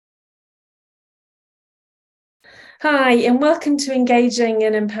Hi, and welcome to Engaging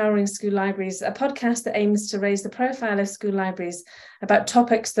and Empowering School Libraries, a podcast that aims to raise the profile of school libraries about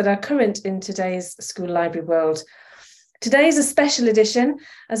topics that are current in today's school library world. Today is a special edition,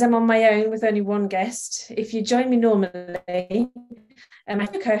 as I'm on my own with only one guest. If you join me normally, I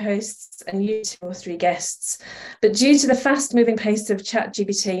have two co-hosts and you two or three guests. But due to the fast-moving pace of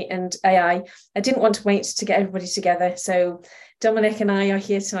ChatGPT and AI, I didn't want to wait to get everybody together. So Dominic and I are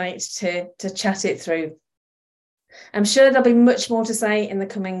here tonight to chat it through. I'm sure there'll be much more to say in the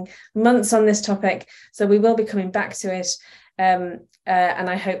coming months on this topic, so we will be coming back to it, and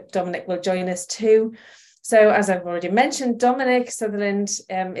I hope Dominic will join us too. So as I've already mentioned, Dominic Sutherland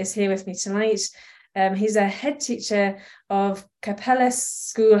is here with me tonight. He's a head teacher of Capella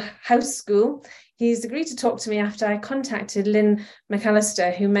House School. He's agreed to talk to me after I contacted Lynn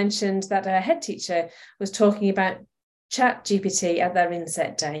McAllister, who mentioned that her head teacher was talking about ChatGPT at their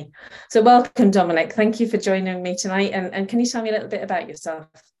inset day. So welcome, Dominic. Thank you for joining me tonight. And can you tell me a little bit about yourself?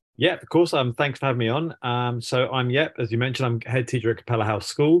 Yeah, of course. Thanks for having me on. So I'm, as you mentioned, I'm head teacher at Capella House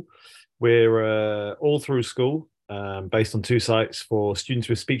School. We're all through school, based on two sites for students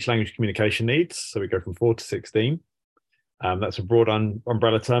with speech language communication needs. So we go from 4 to 16. That's a broad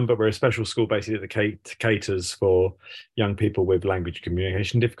umbrella term, but we're a special school basically that caters for young people with language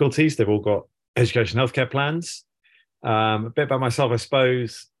communication difficulties. They've all got education healthcare plans. A bit about myself, I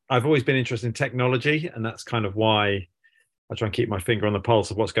suppose. I've always been interested in technology, and that's kind of why I try and keep my finger on the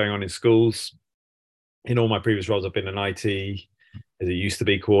pulse of what's going on in schools. In all my previous roles, I've been an IT, as it used to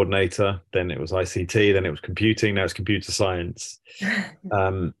be, coordinator. Then it was ICT. Then it was computing. Now it's computer science.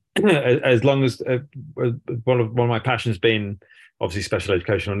 As long as one of my passions been obviously special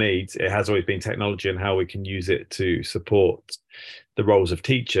educational needs, it has always been technology and how we can use it to support the roles of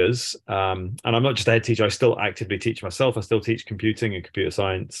teachers. And I'm not just a head teacher, I still actively teach myself. I still teach computing and computer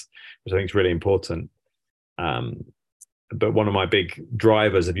science, which I think is really important. But one of my big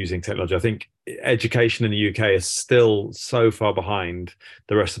drivers of using technology, I think education in the UK is still so far behind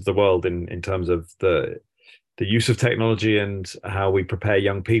the rest of the world in terms of the use of technology and how we prepare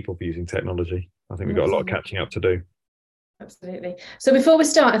young people for using technology. I think we've got a lot of catching up to do. Absolutely. So before we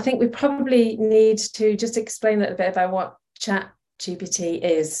start, I think we probably need to just explain a little bit about what ChatGPT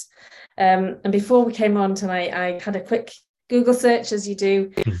is. And before we came on tonight, I had a quick Google search, as you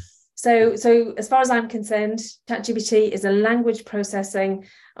do. So as far as I'm concerned, ChatGPT is a language processing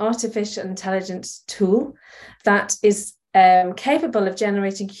artificial intelligence tool that is capable of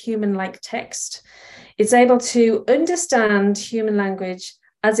generating human-like text. It's able to understand human language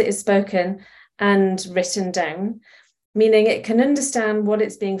as it is spoken and written down, meaning it can understand what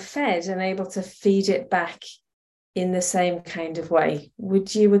it's being fed and able to feed it back in the same kind of way.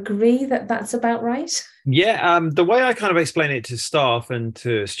 Would you agree that that's about right? Yeah, the way I kind of explain it to staff and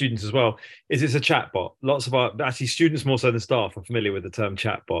to students as well is it's a chatbot. Lots of actually students more so than staff are familiar with the term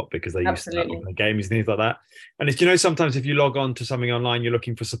chatbot because they use that on the games and things like that. And it's, sometimes if you log on to something online, you're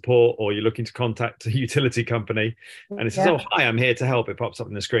looking for support or you're looking to contact a utility company and it says, "Oh, hi, I'm here to help." It pops up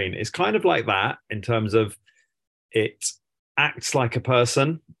on the screen. It's kind of like that in terms of it acts like a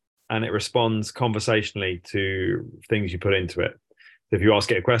person and it responds conversationally to things you put into it. If you ask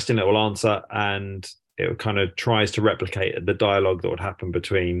it a question, it will answer, and it kind of tries to replicate the dialogue that would happen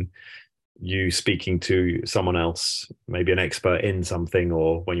between you speaking to someone else, maybe an expert in something,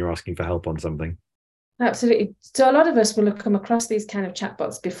 or when you're asking for help on something. Absolutely. So a lot of us will have come across these kind of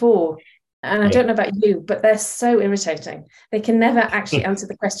chatbots before. And I don't know about you, but they're so irritating. They can never actually answer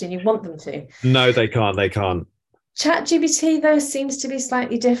the question you want them to. No, they can't. They can't. ChatGPT, though, seems to be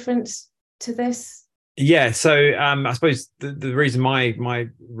slightly different to this. Yeah, so I suppose the reason my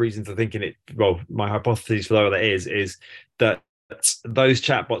reason for thinking it, well, my hypothesis for that is that those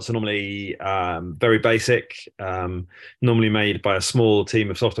chatbots are normally very basic, normally made by a small team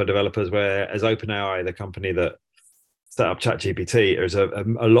of software developers, whereas OpenAI, the company that set up ChatGPT, is a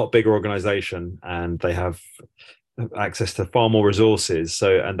lot bigger organization and they have access to far more resources.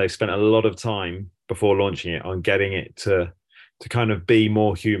 And they've spent a lot of time before launching it on getting it to kind of be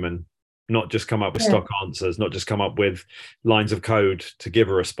more human, not just come up with stock answers, not just come up with lines of code to give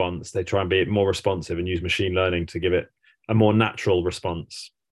a response. They try and be more responsive and use machine learning to give it a more natural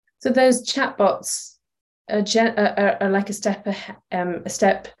response. So those chatbots are like a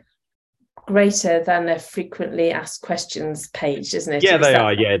step greater than a frequently asked questions page, isn't it? Yeah, they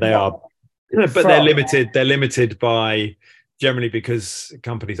are. Yeah, they are. But they're limited. They're limited by generally because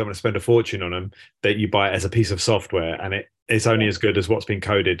companies don't want to spend a fortune on them, that you buy it as a piece of software and it's only as good as what's been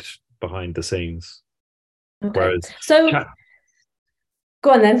coded behind the scenes. Okay. Whereas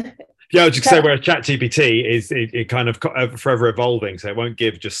go on then. Yeah, I was just say where ChatGPT is, it kind of forever evolving, so it won't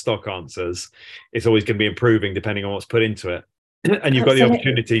give just stock answers. It's always going to be improving depending on what's put into it. And you've got the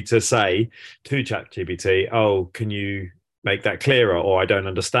opportunity to say to ChatGPT, "Oh, can you make that clearer?" Or "I don't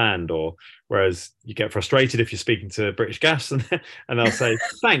understand." Or whereas you get frustrated if you're speaking to British Gas, and they'll say,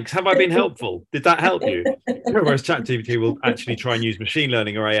 "Thanks, have I been helpful? Did that help you?" Whereas ChatGPT will actually try and use machine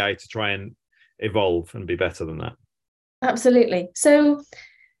learning or AI to try and evolve and be better than that. Absolutely. So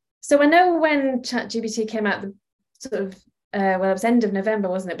I know when ChatGPT came out, the sort of well, it was end of November,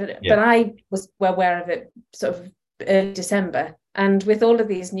 wasn't it? But I was aware of it sort of early December. And with all of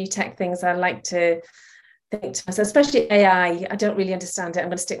these new tech things, I like to think to myself, especially AI, I don't really understand it. I'm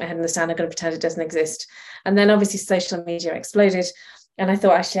going to stick my head in the sand. I'm going to pretend it doesn't exist. And then obviously social media exploded, and I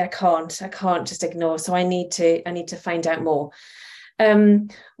thought, actually, I can't just ignore. So I need to find out more.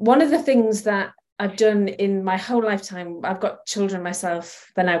 One of the things that I've done in my whole lifetime, I've got children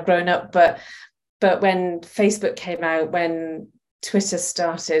myself, they're now grown up, but when Facebook came out, when Twitter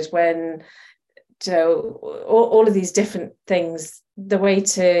started, when all of these different things, the way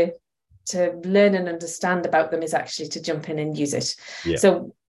to learn and understand about them is actually to jump in and use it. Yeah.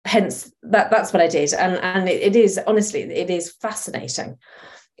 So hence that's what I did, and it is, honestly, it is fascinating.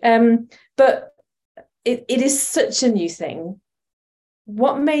 But it is such a new thing.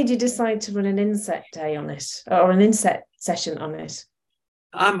 What made you decide to run an inset day on it, or an inset session on it?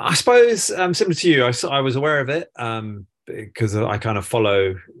 I suppose similar to you, I was aware of it because I kind of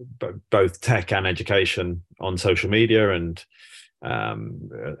follow both tech and education on social media and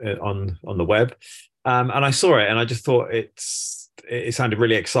on the web, and I saw it and I just thought it sounded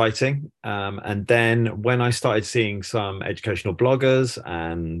really exciting. And then when I started seeing some educational bloggers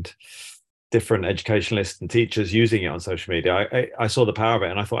and different educationalists and teachers using it on social media, I saw the power of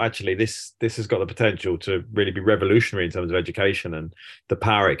it, and I thought, actually, this has got the potential to really be revolutionary in terms of education and the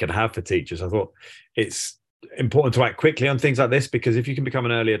power it can have for teachers. I thought it's important to act quickly on things like this, because if you can become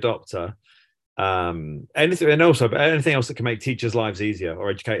an early adopter, anything else that can make teachers' lives easier or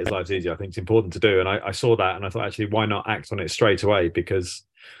educators' lives easier, I think it's important to do. And I saw that, and I thought, actually, why not act on it straight away? Because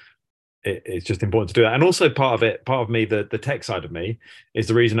it's just important to do that. And also part of me, the tech side of me, is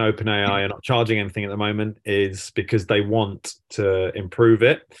the reason OpenAI are not charging anything at the moment is because they want to improve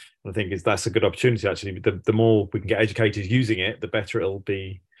it. And I think that's a good opportunity, actually. The more we can get educators using it, the better it'll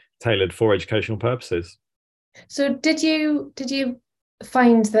be tailored for educational purposes. So did you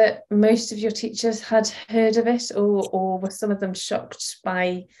find that most of your teachers had heard of it, or were some of them shocked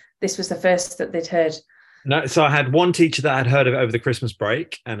by this was the first that they'd heard? No, so I had one teacher that had heard of it over the Christmas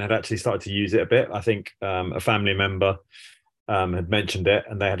break and had actually started to use it a bit. I think a family member had mentioned it,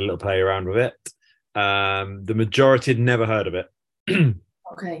 and they had a little play around with it. The majority had never heard of it.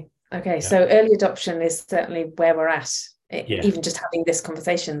 Okay. Yeah. So early adoption is certainly where we're at. Even just having this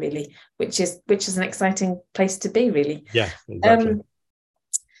conversation, really, which is an exciting place to be, really. Yeah, exactly.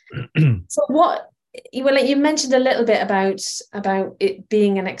 So you mentioned a little bit about it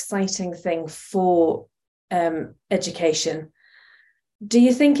being an exciting thing for education. Do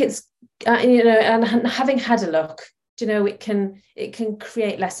you think it's and having had a look, it can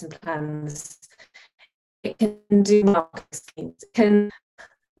create lesson plans, it can do marking schemes, it can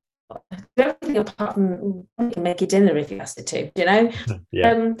do everything apart from make your dinner if you asked it to,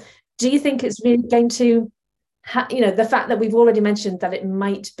 Yeah. Do you think it's really going to the fact that we've already mentioned that it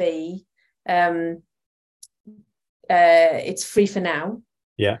might be it's free for now,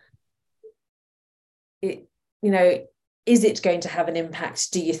 is it going to have an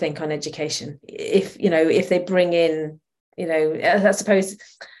impact, do you think, on education if they bring in, I suppose,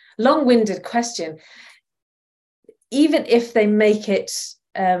 long-winded question, even if they make it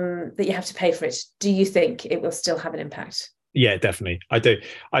that you have to pay for it, do you think it will still have an impact? Yeah, definitely. I do.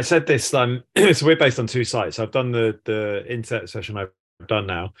 I said this, so we're based on two sites. I've done the inset session I've done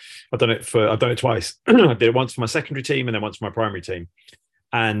now. I've done it twice. I did it once for my secondary team and then once for my primary team.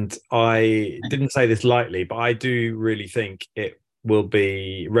 And I didn't say this lightly, but I do really think it will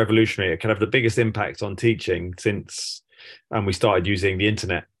be revolutionary. It can have the biggest impact on teaching since we started using the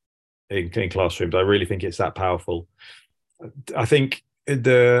internet in classrooms. I really think it's that powerful. I think at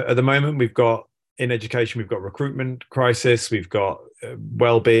the moment in education, we've got recruitment crisis, we've got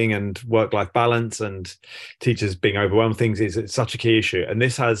well-being and work-life balance, and teachers being overwhelmed. It's such a key issue, and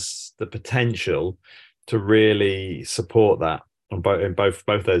this has the potential to really support that in both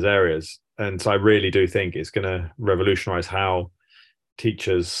those areas. And so I really do think it's going to revolutionize how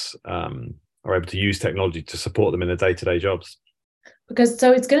teachers are able to use technology to support them in their day-to-day jobs. Because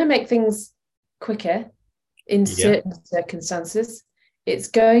it's going to make things quicker in certain circumstances. It's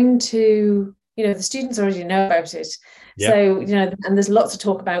going to the students already know about it. Yeah. So, and there's lots of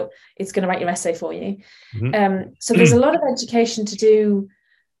talk about it's going to write your essay for you. Mm-hmm. So there's a lot of education to do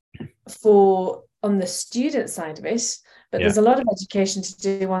on the student side of it, but there's a lot of education to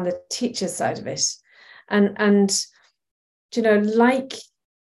do on the teacher's side of it. And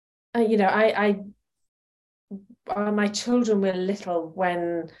my children were little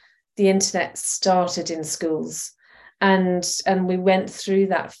when the internet started in schools, and we went through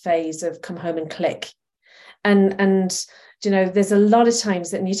that phase of come home and click, and there's a lot of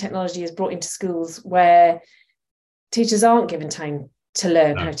times that new technology is brought into schools where teachers aren't given time to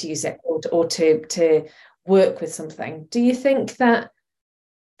learn how to use it or to work with something. Do you think that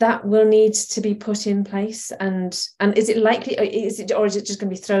will need to be put in place, and is it likely, or is it just going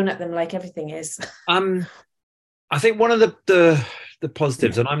to be thrown at them like everything is? I think one of the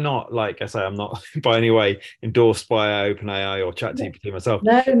positives, and I'm not, like I say, I'm not by any way endorsed by OpenAI or ChatGPT myself.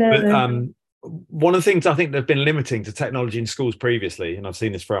 No. One of the things I think they've been limiting to technology in schools previously, and I've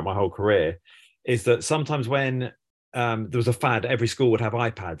seen this throughout my whole career, is that sometimes when there was a fad, every school would have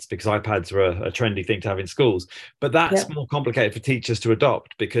iPads because iPads were a trendy thing to have in schools. But that's more complicated for teachers to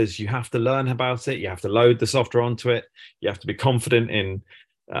adopt because you have to learn about it. You have to load the software onto it. You have to be confident in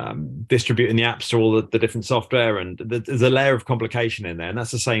distributing the apps to all the different software, and there's a layer of complication in there. And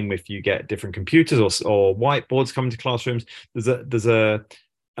that's the same if you get different computers or whiteboards coming to classrooms. There's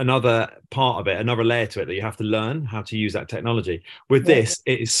another part of it, another layer to it that you have to learn how to use that technology. With this,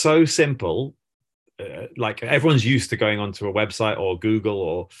 it is so simple. Like everyone's used to going onto a website or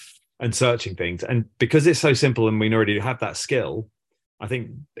Google and searching things, and because it's so simple and we already have that skill, I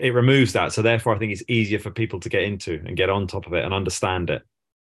think it removes that. So therefore I think it's easier for people to get into and get on top of it and understand it.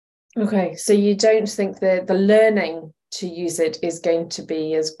 Okay, so you don't think the learning to use it is going to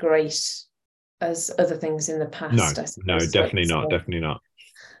be as great as other things in the past? No, definitely not.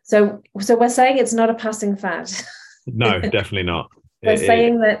 So we're saying it's not a passing fad. No, definitely not. We're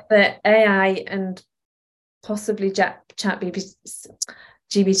saying that the AI and possibly ChatGPT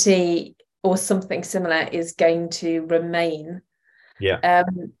or something similar is going to remain. Yeah.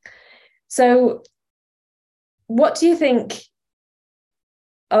 So what do you think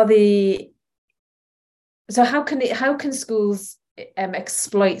how can schools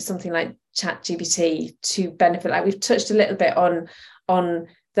exploit something like ChatGPT to benefit? Like we've touched a little bit on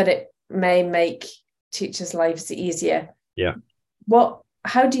that it may make teachers' lives easier. Yeah.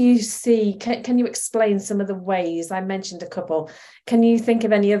 How do you see, can you explain some of the ways? I mentioned a couple. Can you think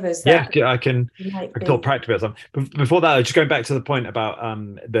of any others? I can talk practically about some. Before that, just going back to the point about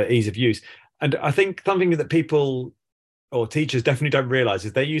the ease of use. And I think something that people or teachers definitely don't realize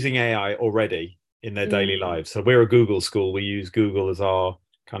is they're using AI already in their daily lives. So we're a Google school. We use Google as our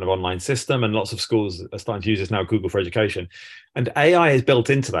kind of online system, and lots of schools are starting to use this now, Google for Education. And AI is built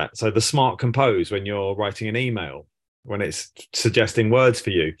into that. So the smart compose when you're writing an email, when it's suggesting words for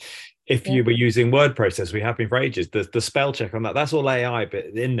you. If you were using word process, we have been for ages, the spell check on that, that's all AI but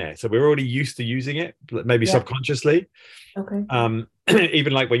in there. So we're already used to using it, maybe subconsciously. Okay.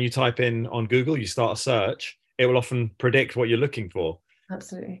 Even like when you type in on Google, you start a search, it will often predict what you're looking for.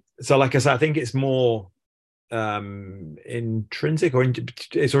 Absolutely. So like I said, I think it's more intrinsic, or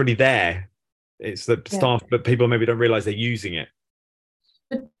it's already there. It's the staff, but people maybe don't realize they're using it.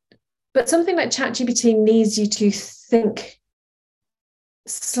 But something like ChatGPT needs you to think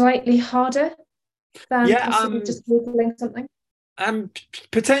slightly harder than possibly just Googling something.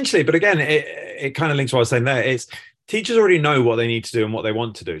 Potentially, but again, it kind of links to what I was saying there. It's teachers already know what they need to do and what they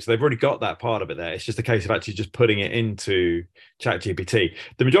want to do, so they've already got that part of it there. It's just a case of actually just putting it into ChatGPT.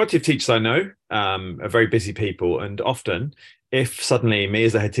 The majority of teachers I know are very busy people, and often if suddenly me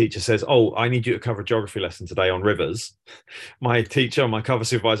as the head teacher says, oh, I need you to cover a geography lesson today on rivers, my teacher, my cover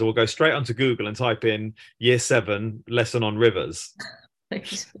supervisor will go straight onto Google and type in year 7 lesson on rivers.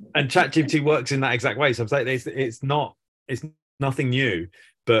 And ChatGPT works in that exact way. So I'm saying it's nothing new,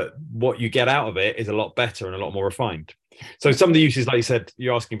 but what you get out of it is a lot better and a lot more refined. So some of the uses, like you said,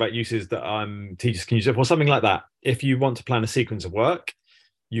 you're asking about uses that teachers can use it for, something like that. If you want to plan a sequence of work,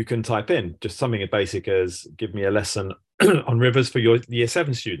 you can type in just something as basic as give me a lesson on rivers for your year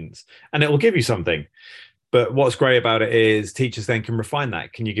 7 students, and it will give you something. But what's great about it is teachers then can refine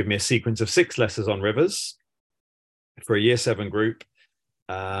that. Can you give me a sequence of 6 lessons on rivers for a year 7 group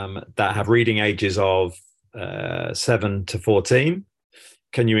that have reading ages of 7 to 14?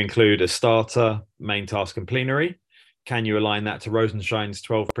 Can you include a starter, main task, and plenary? Can you align that to Rosenshine's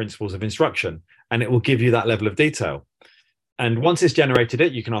 12 principles of instruction? And it will give you that level of detail. And once it's generated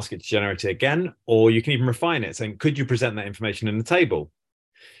it, you can ask it to generate it again, or you can even refine it, saying, could you present that information in the table?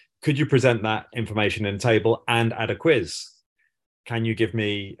 Could you present that information in a table and add a quiz? can you give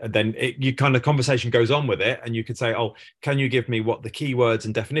me, and then you kind of conversation goes on with it, and you could say, oh, can you give me what the keywords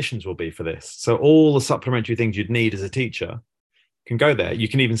and definitions will be for this? So all the supplementary things you'd need as a teacher can go there. You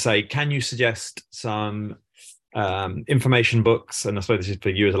can even say, can you suggest some information books? And I suppose this is for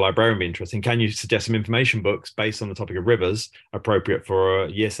you as a librarian, be interesting. Can you suggest some information books based on the topic of rivers appropriate for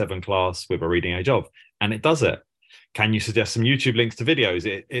a year 7 class with a reading age of? And it does it. Can you suggest some YouTube links to videos?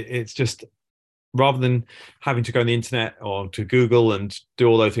 It's just, rather than having to go on the internet or to Google and do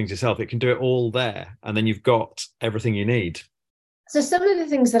all those things yourself, it can do it all there. And then you've got everything you need. So some of the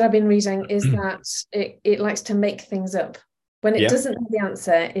things that I've been reading is that it likes to make things up. When it doesn't have the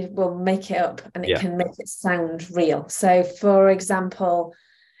answer, it will make it up, and it can make it sound real. So, for example,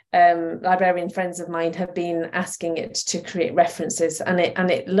 librarian friends of mine have been asking it to create references, and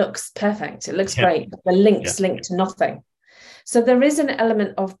it looks perfect. It looks great. But the links link to nothing. So there is an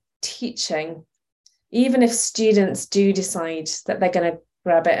element of teaching, even if students do decide that they're going to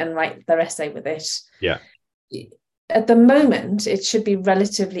grab it and write their essay with it. Yeah. At the moment, it should be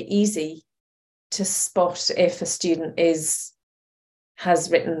relatively easy to spot if a student has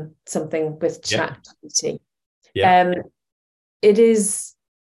written something with ChatGPT. It is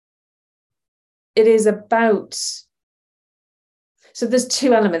about, so there's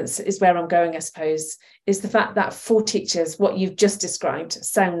two elements is where I'm going, I suppose, is the fact that for teachers, what you've just described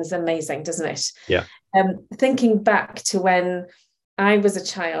sounds amazing, doesn't it? Yeah. Thinking back to when I was a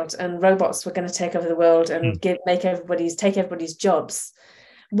child and robots were going to take over the world and take everybody's jobs.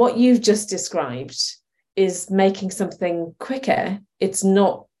 What you've just described is making something quicker. It's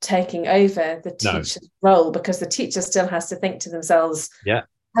not taking over the teacher's role, because the teacher still has to think to themselves,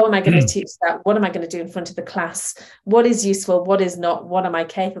 how am I going to teach that? What am I going to do in front of the class? What is useful? What is not? What am I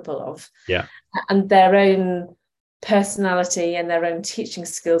capable of? Yeah. And their own personality and their own teaching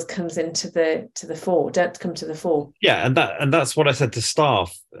skills comes into the fore. Yeah, and that's what I said to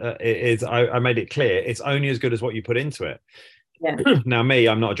staff. I made it clear it's only as good as what you put into it. Yeah. Now,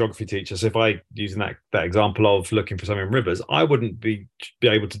 I'm not a geography teacher, so if I using that example of looking for something in rivers, I wouldn't be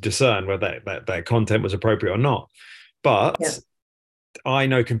able to discern whether that content was appropriate or not. But I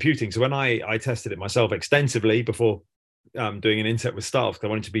know computing, so when I tested it myself extensively before doing an inset with staff, because I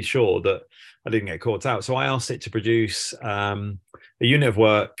wanted to be sure that I didn't get caught out. So I asked it to produce a unit of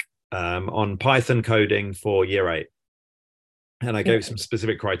work on Python coding for year 8, and I gave some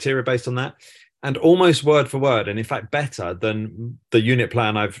specific criteria based on that. And almost word for word, and in fact better than the unit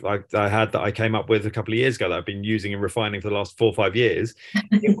plan I had that I came up with a couple of years ago that I've been using and refining for the last 4 or 5 years.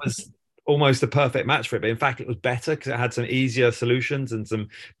 It was almost a perfect match for it. But in fact, it was better because it had some easier solutions and some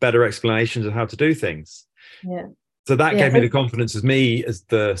better explanations of how to do things. Yeah. So that gave me the confidence as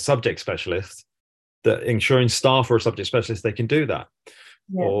the subject specialist, that ensuring staff or a subject specialist, they can do that.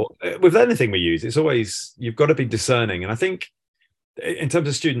 Yeah. Or with anything we use, it's always, you've got to be discerning. And I think, in terms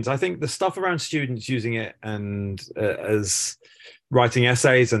of students, I think the stuff around students using it and as writing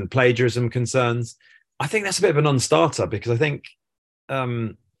essays and plagiarism concerns, I think that's a bit of a non-starter, because I think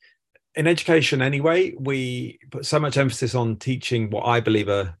in education anyway, we put so much emphasis on teaching what I believe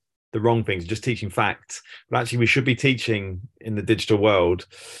are the wrong things, just teaching facts. But actually, we should be teaching in the digital world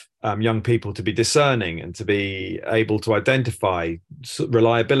young people to be discerning and to be able to identify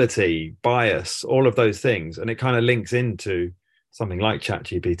reliability, bias, all of those things. And it kind of links into something like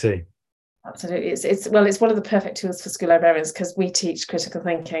ChatGPT. Absolutely. It's one of the perfect tools for school librarians, because we teach critical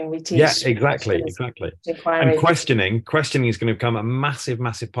thinking. We teach exactly. Inquiry. And questioning is going to become a massive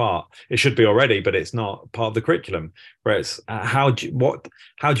part. It should be already, but it's not part of the curriculum. Where it's how do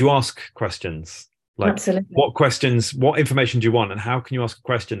you ask questions? Like, absolutely. What information do you want, and how can you ask a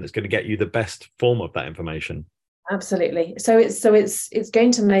question that's going to get you the best form of that information? Absolutely. So it's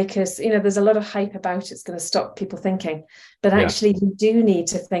going to make us, there's a lot of hype about it's going to stop people thinking, but actually you do need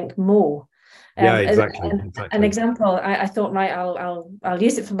to think more. Exactly. An example, I thought, right, I'll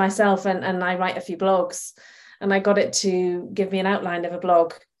use it for myself, and I write a few blogs, and I got it to give me an outline of a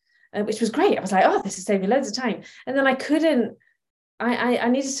blog, which was great. I was like, oh, this is saving me loads of time. And then I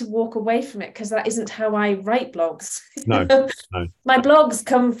needed to walk away from it, because that isn't how I write blogs. No. My blogs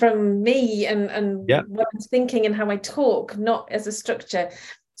come from me and what I'm thinking and how I talk, not as a structure.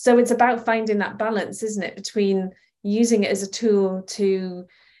 So it's about finding that balance, isn't it, between using it as a tool to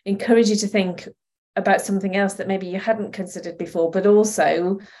encourage you to think about something else that maybe you hadn't considered before, but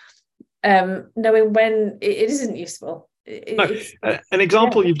also knowing when it isn't useful. An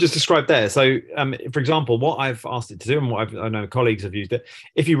example you've just described there. So, for example, what I've asked it to do, and what I know colleagues have used it,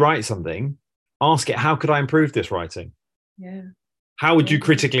 if you write something, ask it, how could I improve this writing? Yeah. How would you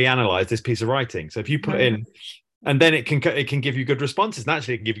critically analyze this piece of writing? So if you put in, and then it can give you good responses, and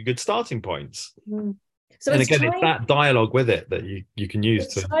actually it can give you good starting points. So And it's again, it's that dialogue with it that you can use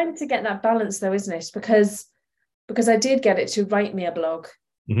it's trying to get that balance, though, isn't it? Because I did get it to write me a blog.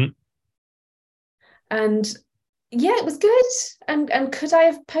 Mm-hmm. And yeah, it was good. And could I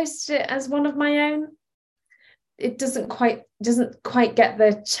have posted it as one of my own? It doesn't quite get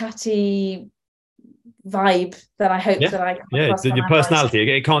the chatty vibe that I hope that I come across when Your I'm writing.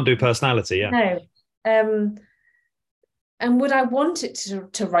 personality. It can't do personality. Yeah. No. And would I want it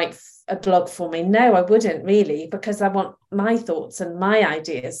to write a blog for me? No, I wouldn't really, because I want my thoughts and my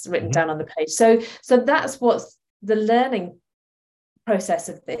ideas written down on the page. So that's what's the learning process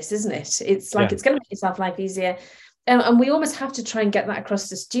of this, isn't it? It's like it's going to make yourself life easier. And we almost have to try and get that across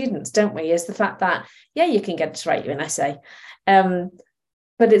to students, don't we? Is the fact that, yeah, you can get it to write you an essay,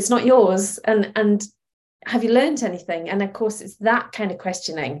 but it's not yours. And have you learned anything? And of course, it's that kind of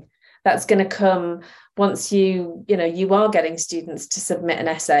questioning that's going to come once you are getting students to submit an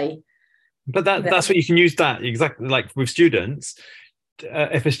essay. But that's what you can use that exactly, like with students.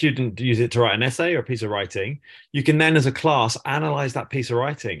 If a student uses it to write an essay or a piece of writing, you can then as a class analyze that piece of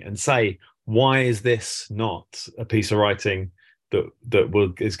writing and say, why is this not a piece of writing that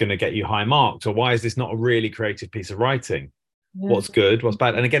is going to get you high marks? Or why is this not a really creative piece of writing? What's good, what's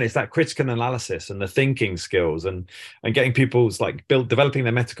bad? And again, it's that critical analysis and the thinking skills and getting people's developing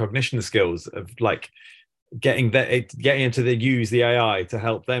their metacognition skills of getting them to use the AI to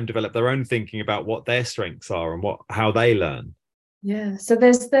help them develop their own thinking about what their strengths are and how they learn. Yeah. So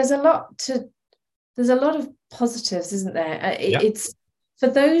there's a lot of positives, isn't there? It's for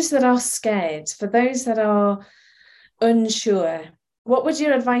those that are scared, for those that are unsure. What would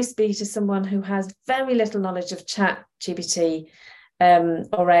your advice be to someone who has very little knowledge of ChatGPT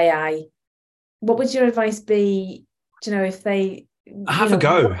or AI? What would your advice be? If they have a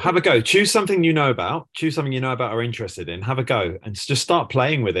go, choose something you know about, or interested in, have a go and just start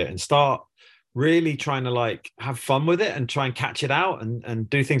playing with it and start really trying to have fun with it and try and catch it out and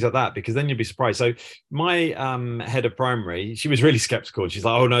do things like that, because then you'll be surprised. So my head of primary, she was really skeptical. She's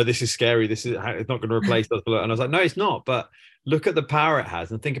like, oh no, this is scary, it's not going to replace us. And I was like, no, it's not, but look at the power it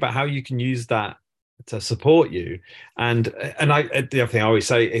has and think about how you can use that to support you. And the other thing I always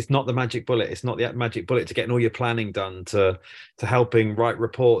say, it's not the magic bullet. It's not the magic bullet to getting all your planning done, to helping write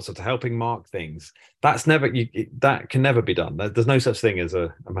reports or to helping mark things. That can never be done. There's no such thing as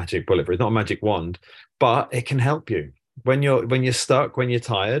a magic bullet. It's not a magic wand, but it can help you when you're stuck, when you're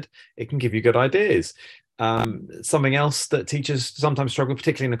tired. It can give you good ideas. Something else that teachers sometimes struggle,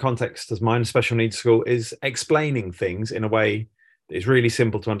 particularly in the context as mine, special needs school, is explaining things in a way that is really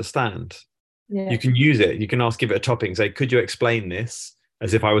simple to understand. You can use it. You can give it a topic and say, could you explain this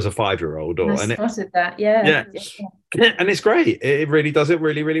as if I was a 5-year-old? I spotted that. Yeah. And it's great. It really does it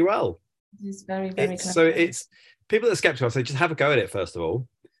really, really well. It's very, very clever. So it's people that are skeptical, I say, just have a go at it first of all,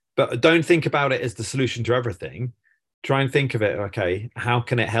 but don't think about it as the solution to everything. Try and think of it, okay, how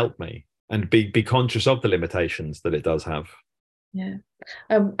can it help me? And be conscious of the limitations that it does have. Yeah.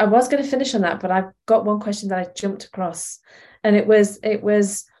 I was going to finish on that, but I've got one question that I jumped across, and it was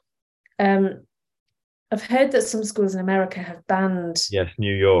I've heard that some schools in America have banned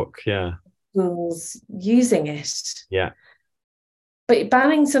New York, schools using it. Yeah. But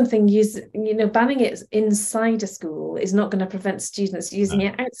banning banning it inside a school is not going to prevent students using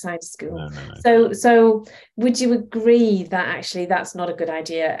it outside school. No. So would you agree that actually that's not a good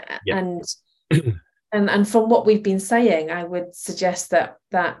idea? And and from what we've been saying, I would suggest that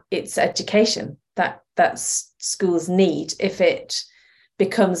it's education that schools need if it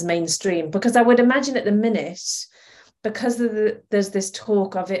becomes mainstream, because I would imagine at the minute, because there's this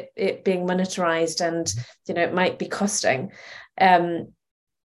talk of it being monetarized and it might be costing,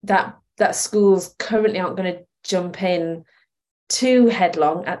 that schools currently aren't going to jump in too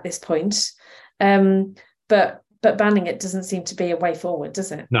headlong at this point, but banning it doesn't seem to be a way forward,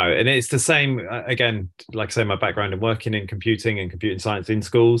 does it? No, and it's the same, again, like I say, my background in working in computing and computing science in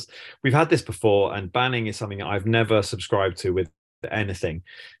schools, we've had this before, and banning is something that I've never subscribed to with anything.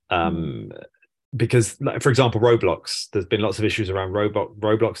 Because, for example, Roblox, there's been lots of issues around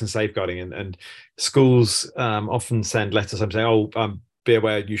Roblox and safeguarding, and schools often send letters home saying, be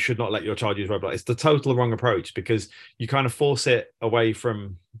aware, you should not let your child use Roblox. It's the total wrong approach, because you kind of force it away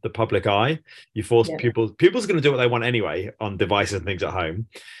from the public eye. You force people's going to do what they want anyway on devices and things at home.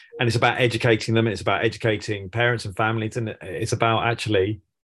 And it's about educating them. It's about educating parents and families. And it's about actually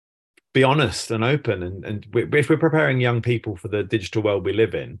be honest and open. And if we're preparing young people for the digital world we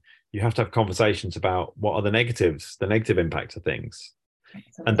live in, you have to have conversations about what are the negative impacts of things.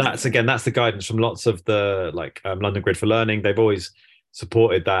 And that's the guidance from lots of the London Grid for Learning. They've always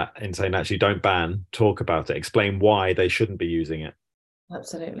supported that in saying, actually, don't ban, talk about it, explain why they shouldn't be using it.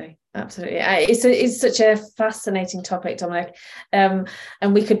 Absolutely. It's such a fascinating topic, Dominic. And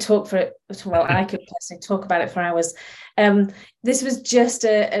we could talk for it. Well, I could personally talk about it for hours. This was just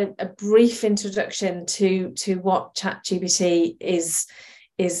a brief introduction to what ChatGPT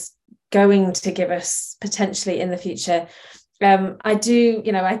is going to give us potentially in the future. I do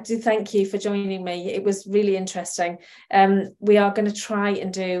thank you for joining me. It was really interesting. We are going to try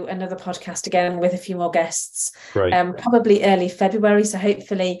and do another podcast again with a few more guests, probably early February. So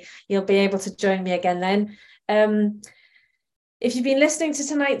hopefully you'll be able to join me again then. If you've been listening to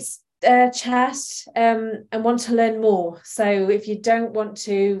tonight's chat and want to learn more, so if you don't want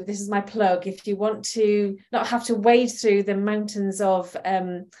to, this is my plug, if you want to not have to wade through the mountains of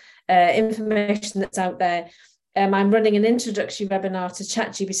information that's out there, I'm running an introductory webinar to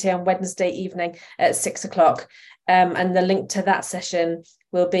ChatGPT on Wednesday evening at 6:00. And the link to that session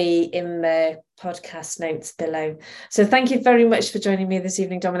will be in the podcast notes below. So thank you very much for joining me this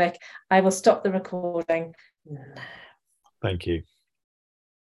evening, Dominic. I will stop the recording now. Thank you.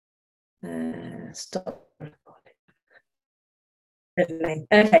 Stop recording.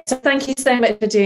 Okay, so thank you so much for doing